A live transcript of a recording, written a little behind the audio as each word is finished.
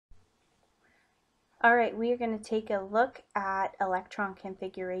All right, we are going to take a look at electron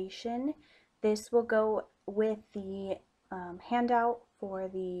configuration. This will go with the handout for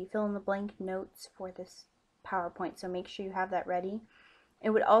the fill-in-the-blank notes for this PowerPoint, so make sure you have that ready.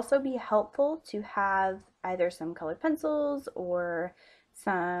 It would also be helpful to have either some colored pencils or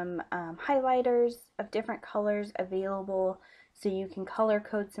some highlighters of different colors available so you can color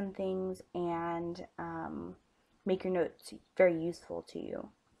code some things and make your notes very useful to you.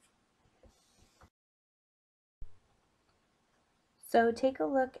 So take a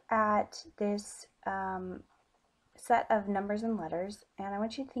look at this set of numbers and letters, and I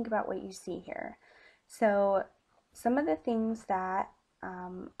want you to think about what you see here. So some of the things that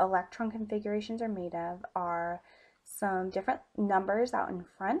electron configurations are made of are some different numbers out in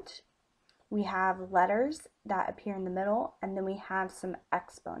front. We have letters that appear in the middle, and then we have some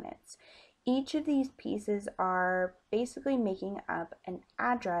exponents. Each of these pieces are basically making up an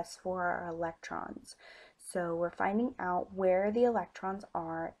address for our electrons. So we're finding out where the electrons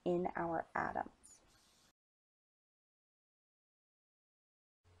are in our atoms.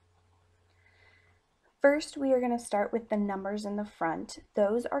 First, we are going to start with the numbers in the front.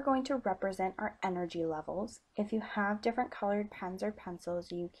 Those are going to represent our energy levels. If you have different colored pens or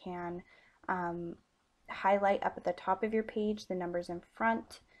pencils, you can highlight up at the top of your page the numbers in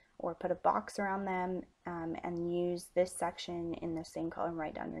front, or put a box around them and use this section in the same color and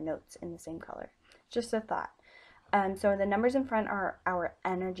write down your notes in the same color. Just a thought. So the numbers in front are our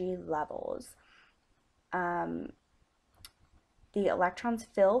energy levels. The electrons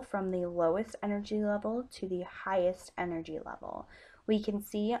fill from the lowest energy level to the highest energy level. We can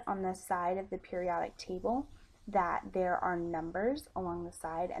see on the side of the periodic table that there are numbers along the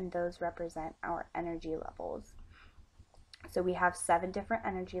side, and those represent our energy levels. So we have 7 different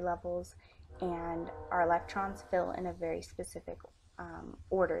energy levels, and our electrons fill in a very specific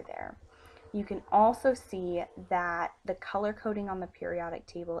order there. You can also see that the color coding on the periodic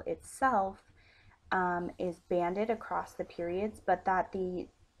table itself is banded across the periods, but that the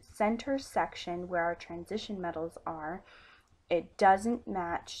center section where our transition metals are, it doesn't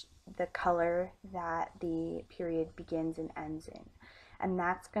match the color that the period begins and ends in. And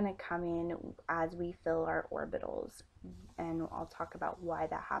that's going to come in as we fill our orbitals. And I'll talk about why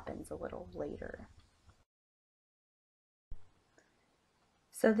that happens a little later.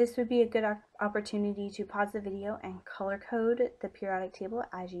 So this would be a good opportunity to pause the video and color code the periodic table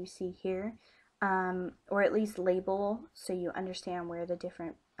as you see here. Or at least label so you understand where the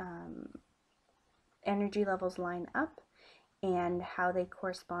different energy levels line up and how they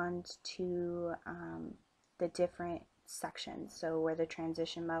correspond to the different sections, so where the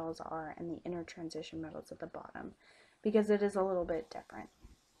transition metals are and the inner transition metals at the bottom, because it is a little bit different.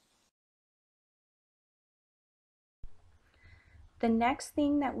 The next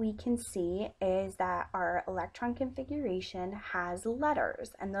thing that we can see is that our electron configuration has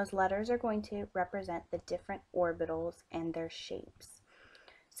letters, and those letters are going to represent the different orbitals and their shapes.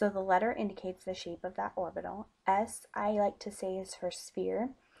 So the letter indicates the shape of that orbital. S, I like to say, is for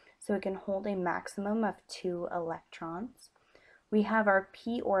sphere, so it can hold a maximum of 2 electrons. We have our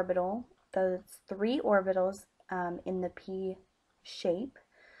p orbital, those 3 orbitals in the p shape,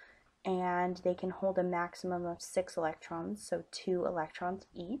 and they can hold a maximum of 6 electrons, so 2 electrons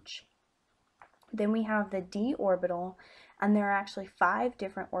each. Then we have the d orbital, and there are actually 5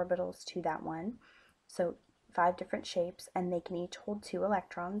 different orbitals to that one, so 5 different shapes, and they can each hold 2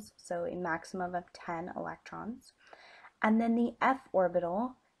 electrons, so a maximum of 10 electrons. And then the f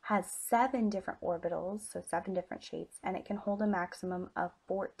orbital has 7 different orbitals, so 7 different shapes, and it can hold a maximum of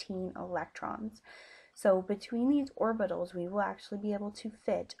 14 electrons. So between these orbitals, we will actually be able to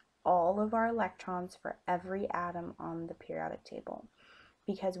fit all of our electrons for every atom on the periodic table,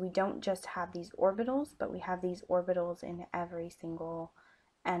 because we don't just have these orbitals, but we have these orbitals in every single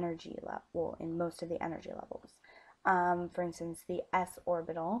energy level, in most of the energy levels. For instance, the s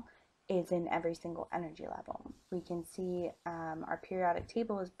orbital is in every single energy level. We can see our periodic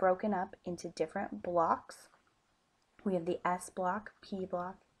table is broken up into different blocks. We have the s block, p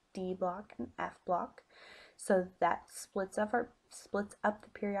block, d block, and f block. So that splits up the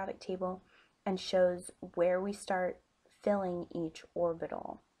periodic table and shows where we start filling each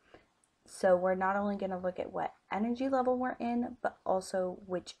orbital. So we're not only going to look at what energy level we're in, but also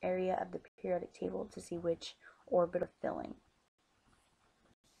which area of the periodic table to see which orbit we're filling.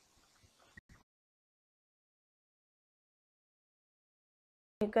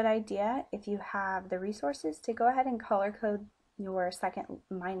 A good idea, if you have the resources, to go ahead and color code your second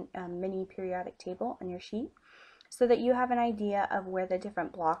mini periodic table on your sheet so that you have an idea of where the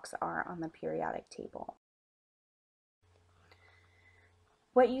different blocks are on the periodic table.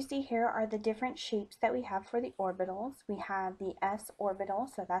 What you see here are the different shapes that we have for the orbitals. We have the s orbital,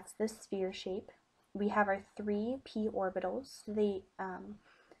 so that's the sphere shape. We have our 3 p orbitals. So they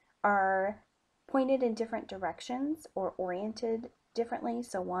are pointed in different directions or oriented differently.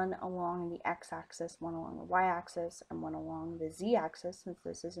 So one along the x-axis, one along the y-axis, and one along the z-axis, since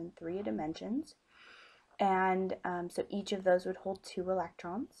this is in 3 dimensions. And so each of those would hold 2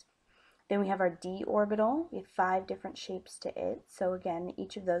 electrons. Then we have our d orbital. We have 5 different shapes to it. So again,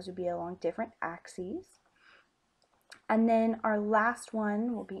 each of those would be along different axes. And then our last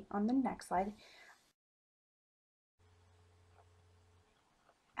one will be on the next slide.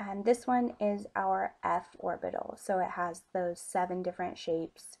 And this one is our f orbital. So it has those 7 different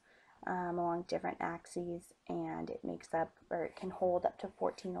shapes along different axes, and it makes up, or it can hold up to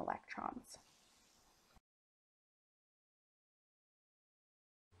 14 electrons.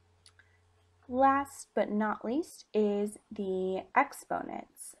 Last but not least is the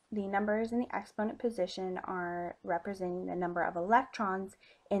exponents. The numbers in the exponent position are representing the number of electrons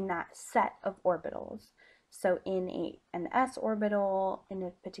in that set of orbitals. So in an s orbital in a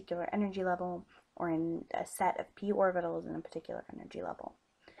particular energy level, or in a set of p orbitals in a particular energy level.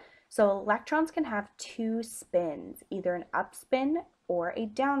 So electrons can have 2 spins, either an up spin or a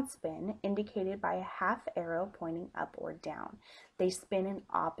down spin, indicated by a half arrow pointing up or down. They spin in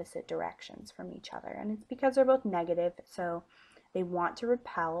opposite directions from each other, and it's because they're both negative, so they want to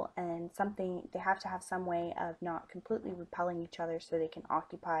repel, and they have to have some way of not completely repelling each other so they can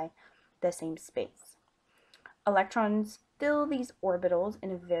occupy the same space. Electrons fill these orbitals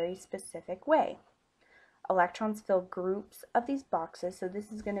in a very specific way. Electrons fill groups of these boxes, so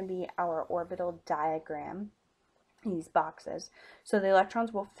this is going to be our orbital diagram, these boxes. So the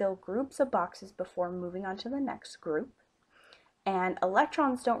electrons will fill groups of boxes before moving on to the next group. And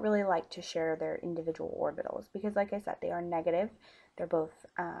electrons don't really like to share their individual orbitals because, like I said, they are negative. They're both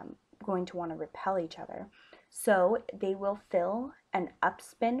going to want to repel each other. So they will fill an up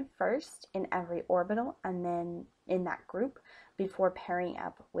spin first in every orbital and then in that group before pairing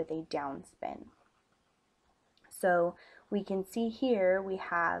up with a down spin. So we can see here we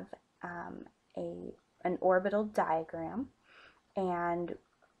have an orbital diagram, and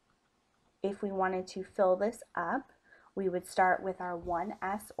if we wanted to fill this up, we would start with our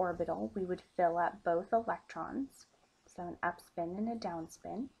 1s orbital. We would fill up both electrons, so an up spin and a down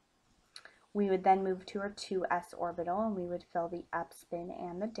spin. We would then move to our 2s orbital, and we would fill the up spin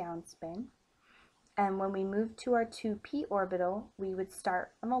and the down spin. And when we move to our 2p orbital, we would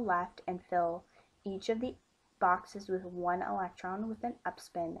start on the left and fill each of the boxes with 1 electron with an up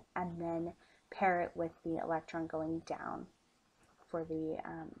spin, and then pair it with the electron going down for the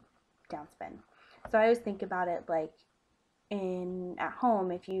down spin. So I always think about it like at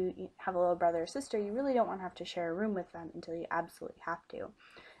home, if you have a little brother or sister, you really don't want to have to share a room with them until you absolutely have to.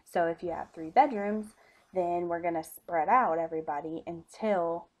 So if you have 3 bedrooms, then we're going to spread out everybody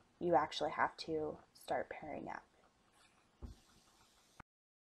until you actually have to start pairing up.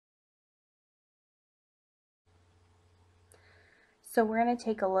 So we're going to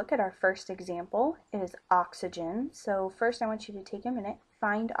take a look at our first example. It is oxygen. So first I want you to take a minute,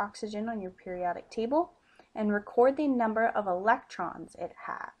 find oxygen on your periodic table, and record the number of electrons it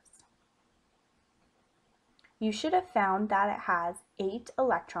has. You should have found that it has 8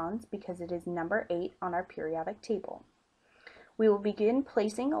 electrons because it is number 8 on our periodic table. We will begin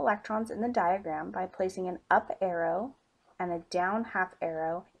placing electrons in the diagram by placing an up arrow and a down half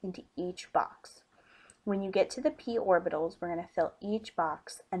arrow into each box. When you get to the p orbitals, we're going to fill each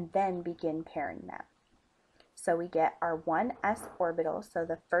box and then begin pairing them. So we get our 1s orbital, so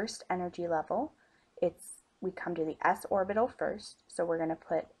the first energy level, we come to the s orbital first, so we're going to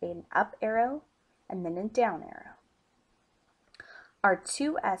put an up arrow and then a down arrow. Our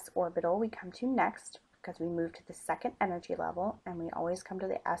 2s orbital we come to next because we move to the second energy level, and we always come to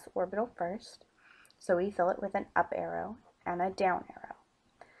the s orbital first, so we fill it with an up arrow and a down arrow.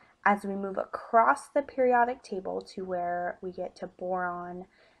 As we move across the periodic table to where we get to boron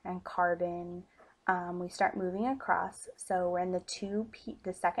and carbon, we start moving across. So we're in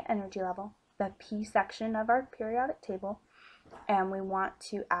the second energy level, the P section of our periodic table, and we want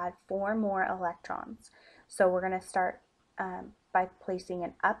to add 4 more electrons. So we're going to start by placing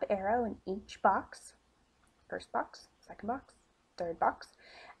an up arrow in each box, first box, second box, third box,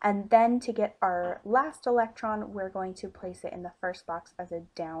 and then to get our last electron, we're going to place it in the first box as a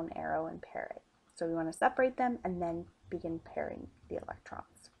down arrow and pair it. So we want to separate them and then begin pairing the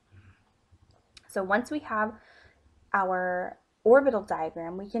electrons. So once we have our orbital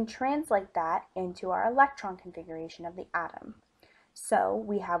diagram, we can translate that into our electron configuration of the atom. So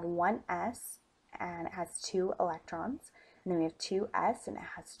we have 1s, and it has 2 electrons. And then we have 2s, and it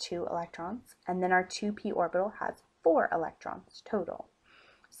has 2 electrons. And then our 2p orbital has 4 electrons total.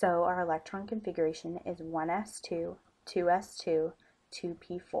 So our electron configuration is 1s2, 2s2,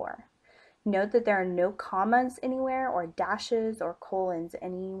 2p4. Note that there are no commas anywhere or dashes or colons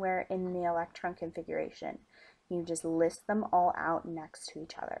anywhere in the electron configuration. You just list them all out next to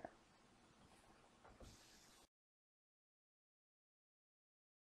each other.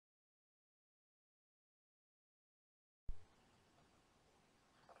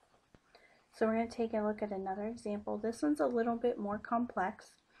 So we're going to take a look at another example. This one's a little bit more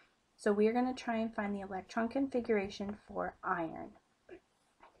complex. So we're going to try and find the electron configuration for iron.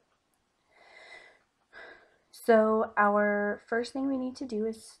 So our first thing we need to do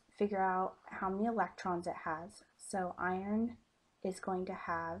is figure out how many electrons it has. So iron is going to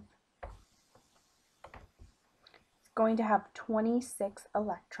have 26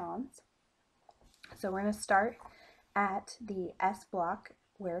 electrons. So we're going to start at the S block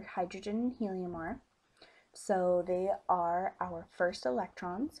where hydrogen and helium are. So they are our first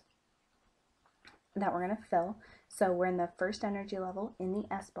electrons that we're going to fill. So we're in the first energy level in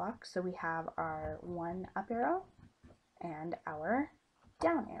the S block. So we have our 1 up arrow and our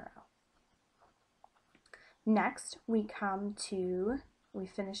down arrow. Next, we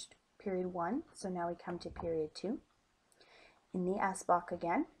finished period 1, so now we come to period 2 in the S block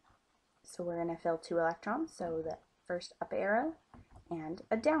again. So we're going to fill 2 electrons, so the first up arrow and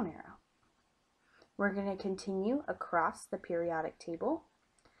a down arrow. We're going to continue across the periodic table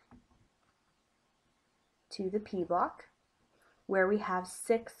to the P block, where we have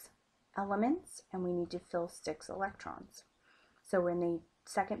 6 elements and we need to fill 6 electrons. So we're in the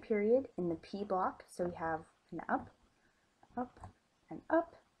second period in the P block, so we have an up, up, and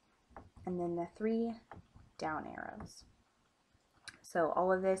up, and then the 3 down arrows. So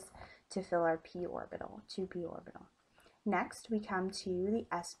all of this to fill our p orbital, 2p orbital. Next, we come to the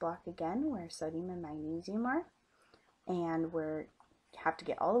S block again, where sodium and magnesium are, and we have to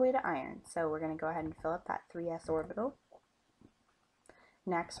get all the way to iron. So we're going to go ahead and fill up that 3s orbital.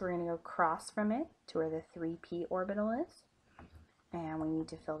 Next, we're going to go across from it to where the 3p orbital is, and we need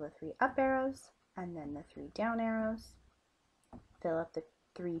to fill the 3 up arrows, and then the 3 down arrows, fill up the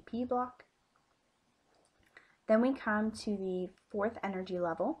 3p block. Then we come to the 4th energy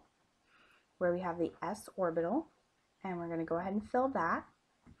level, where we have the s orbital, and we're going to go ahead and fill that.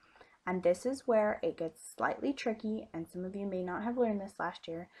 And this is where it gets slightly tricky, and some of you may not have learned this last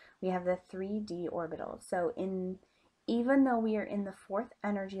year. We have the 3d orbital. So even though we are in the 4th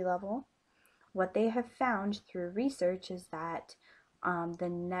energy level, what they have found through research is that the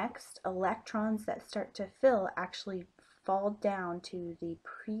next electrons that start to fill actually fall down to the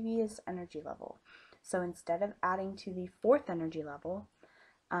previous energy level. So instead of adding to the 4th energy level,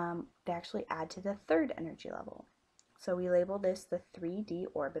 they actually add to the 3rd energy level. So we label this the 3d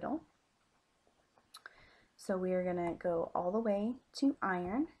orbital. So we are going to go all the way to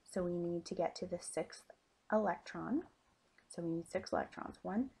iron. So we need to get to the 6th electron. So we need 6 electrons.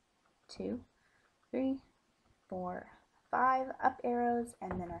 1, 2, 3, 4, 5 up arrows,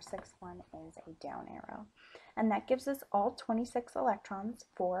 and then our 6th one is a down arrow. And that gives us all 26 electrons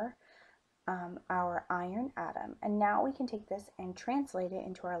for our iron atom. And now we can take this and translate it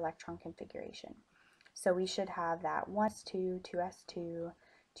into our electron configuration. So we should have that 1s2, 2s2,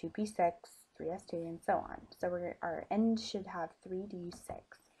 2p6, 3s2, and so on. So our end should have 3d6.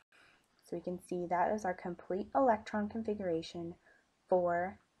 So we can see that is our complete electron configuration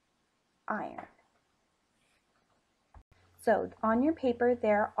for iron. So on your paper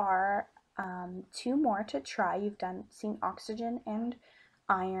there are 2 more to try. You've seen oxygen and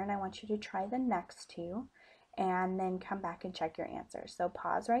iron. I want you to try the next 2 and then come back and check your answers. So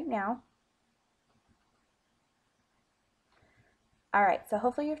pause right now. Alright, so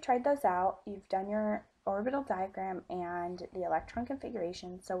hopefully you've tried those out. You've done your orbital diagram and the electron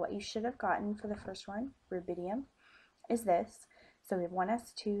configuration. So what you should have gotten for the first one, rubidium, is this. So we have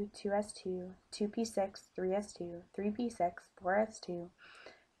 1s2, 2s2, 2p6, 3s2, 3p6, 4s2,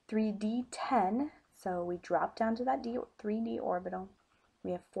 3d10. So we drop down to that 3d orbital.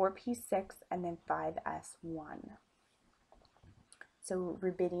 We have 4p6 and then 5s1. So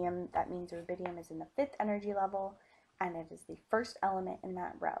rubidium, that means rubidium is in the 5th energy level, and it is the first element in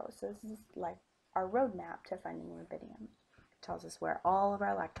that row. So this is like our roadmap to finding rubidium. It tells us where all of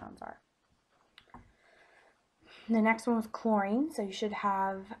our electrons are. The next one was chlorine. So you should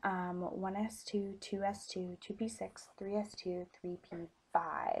have 1s2, 2s2, 2p6, 3s2,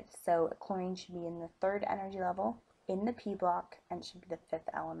 3p5. So chlorine should be in the 3rd energy level in the p block and should be the 5th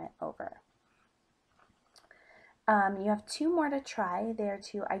element over. You have two more to try. They are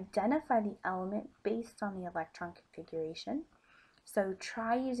to identify the element based on the electron configuration. So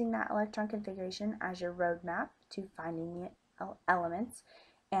try using that electron configuration as your roadmap to finding the elements,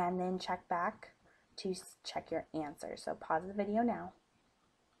 and then check back to check your answer. So pause the video now.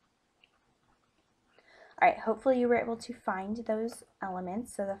 All right, hopefully you were able to find those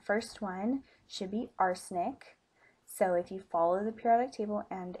elements. So the first one should be arsenic. So if you follow the periodic table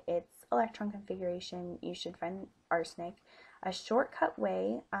and its electron configuration, you should find arsenic. A shortcut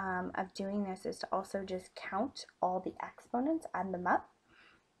way of doing this is to also just count all the exponents, add them up,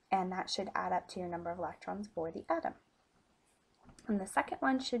 and that should add up to your number of electrons for the atom. And the second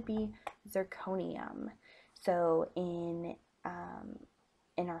one should be zirconium. So in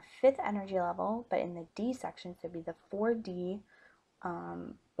our fifth energy level, but in the D section, so it'd be the 4D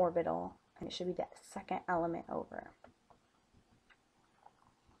orbital, and it should be the second element over.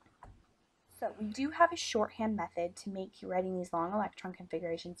 So we do have a shorthand method to make writing these long electron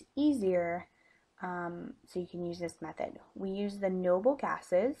configurations easier, so you can use this method. We use the noble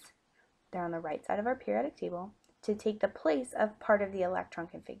gases, they're on the right side of our periodic table, to take the place of part of the electron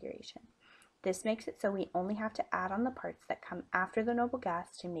configuration. This makes it so we only have to add on the parts that come after the noble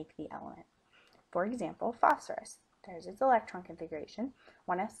gas to make the element. For example, phosphorus. There's its electron configuration: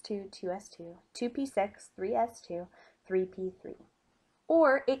 1s2, 2s2, 2p6, 3s2, 3p3.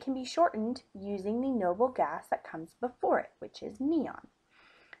 Or it can be shortened using the noble gas that comes before it, which is neon.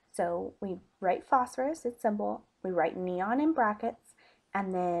 So we write phosphorus, its symbol, we write neon in brackets,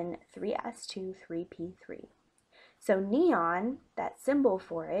 and then 3s2, 3p3. So neon, that symbol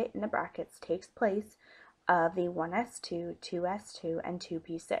for it in the brackets, takes place of the 1s2, 2s2, and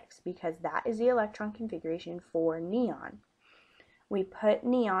 2p6, because that is the electron configuration for neon. We put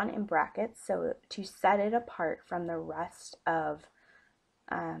neon in brackets so to set it apart from the rest of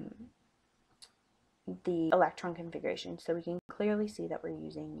the electron configuration, so we can clearly see that we're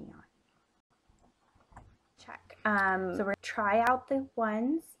using neon. Check. So we're going to try out the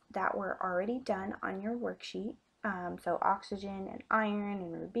ones that were already done on your worksheet. So oxygen and iron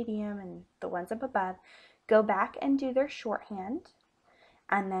and rubidium and the ones up above. Go back and do their shorthand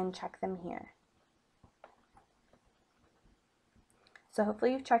and then check them here. So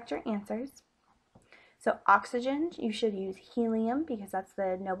hopefully you've checked your answers. So oxygen, you should use helium because that's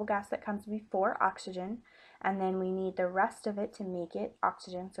the noble gas that comes before oxygen. And then we need the rest of it to make it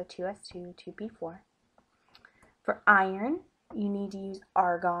oxygen, so 2s2, 2p4. For iron, you need to use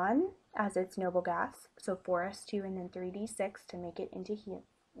argon as its noble gas, so 4s2 and then 3d6 to make it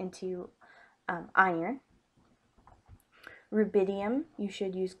into iron. Rubidium, you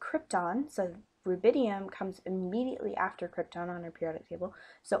should use krypton, so rubidium comes immediately after krypton on our periodic table,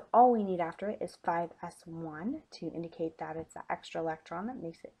 so all we need after it is 5s1 to indicate that it's the extra electron that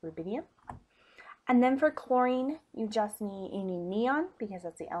makes it rubidium. And then for chlorine, you need neon because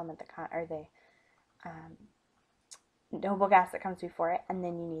that's the element that noble gas that comes before it, and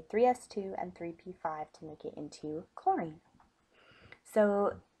then you need 3s2 and 3p5 to make it into chlorine.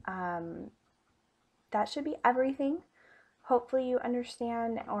 So that should be everything. Hopefully you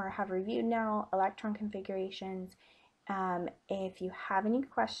understand or have reviewed now electron configurations. If you have any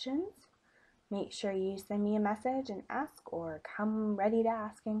questions, make sure you send me a message and ask, or come ready to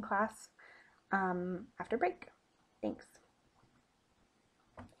ask in class after break. Thanks.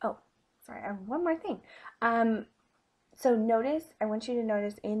 Oh, sorry, I have one more thing. So notice, I want you to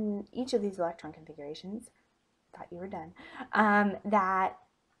notice in each of these electron configurations, thought you were done, that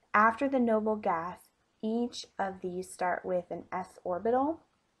after the noble gas, each of these start with an s orbital.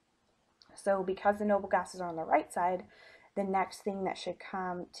 So because the noble gases are on the right side, the next thing that should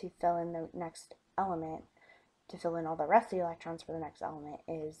come to fill in the next element, to fill in all the rest of the electrons for the next element,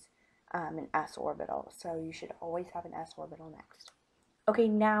 is an s orbital. So you should always have an s orbital next. Okay,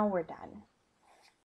 now we're done.